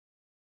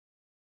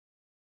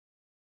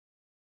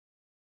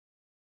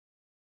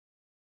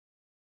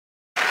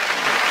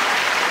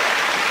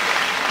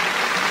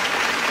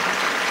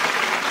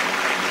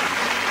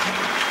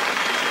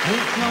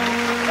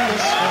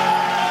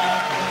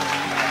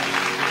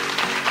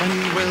When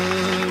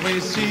will we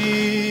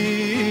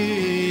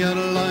see you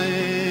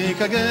like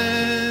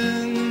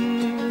again,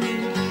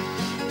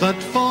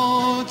 that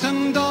fought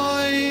and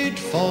died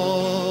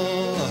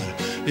for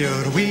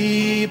your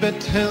wee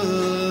bit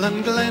hill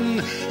and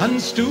glen, and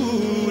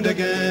stood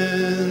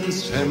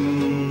against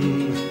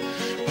him,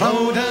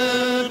 proud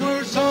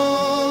Edward's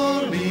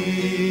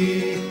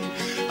army,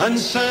 and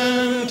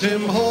sent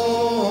him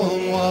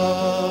homeward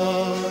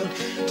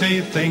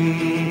to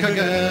think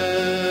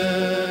again?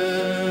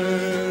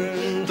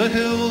 The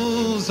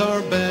hills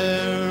are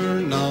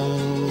bare now,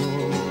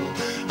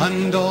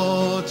 and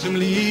autumn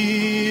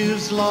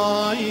leaves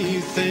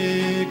lie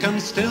thick and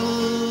still,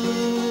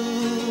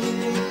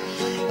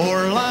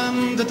 o'er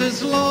land that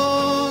is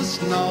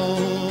lost now,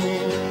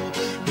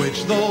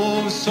 which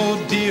those so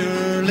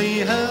dearly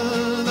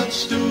held that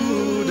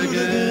stood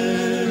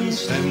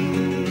against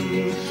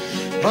him,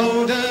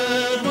 proud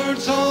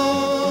Edward's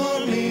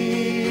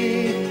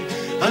army,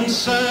 and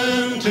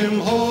sent him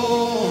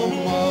homeward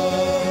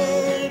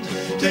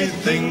to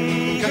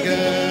think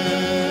again.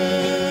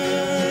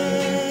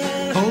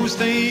 Those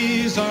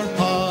days are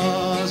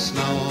past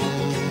now,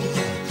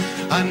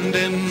 and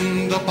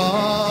in the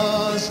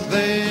past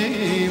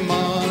they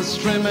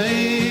must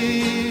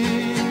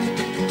remain,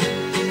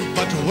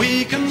 but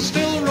we can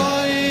still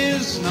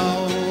rise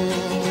now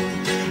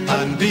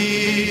and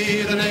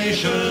be the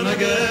nation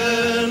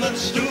again that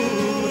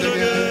stood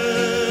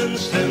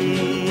against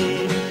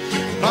him,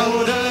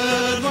 proud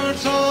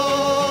Edward's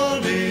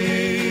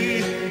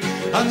army,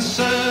 and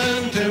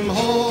sent him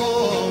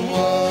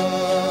homeward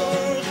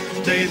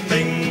to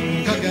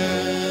think again.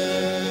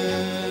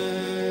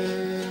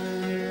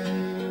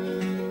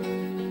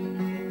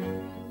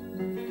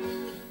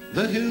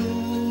 The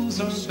hills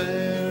are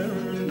bare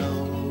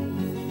now,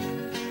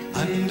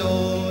 and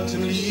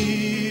autumn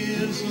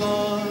leaves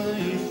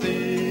lie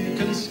thick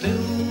and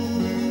still,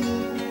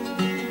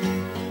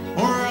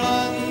 o'er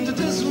land that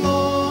is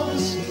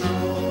lost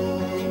now,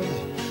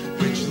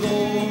 which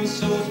those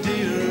so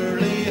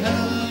dearly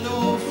held, O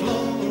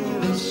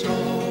Florence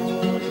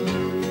Scott.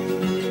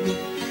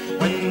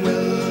 When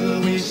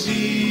will we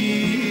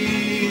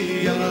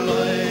see you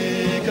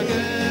like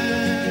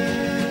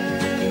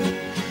again,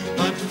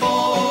 that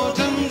fought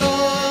and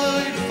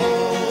died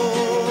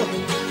for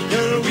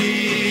your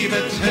wee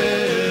bit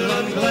hill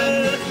and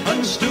glen,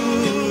 and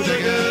stood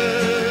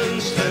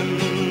against him,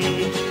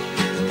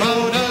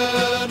 proud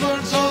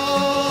Edward's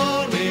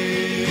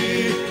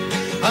army,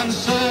 and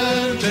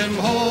sent him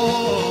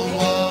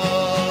homeward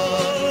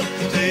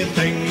to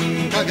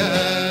think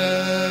again?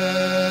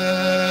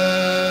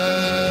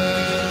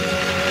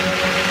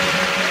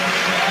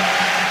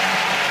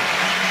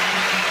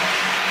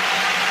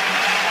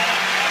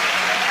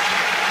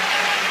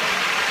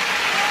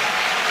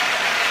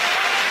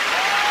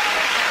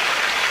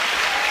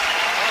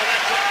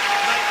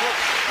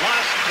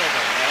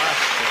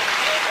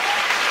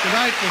 Good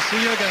night, we'll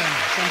see you again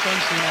sometime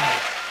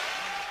soon.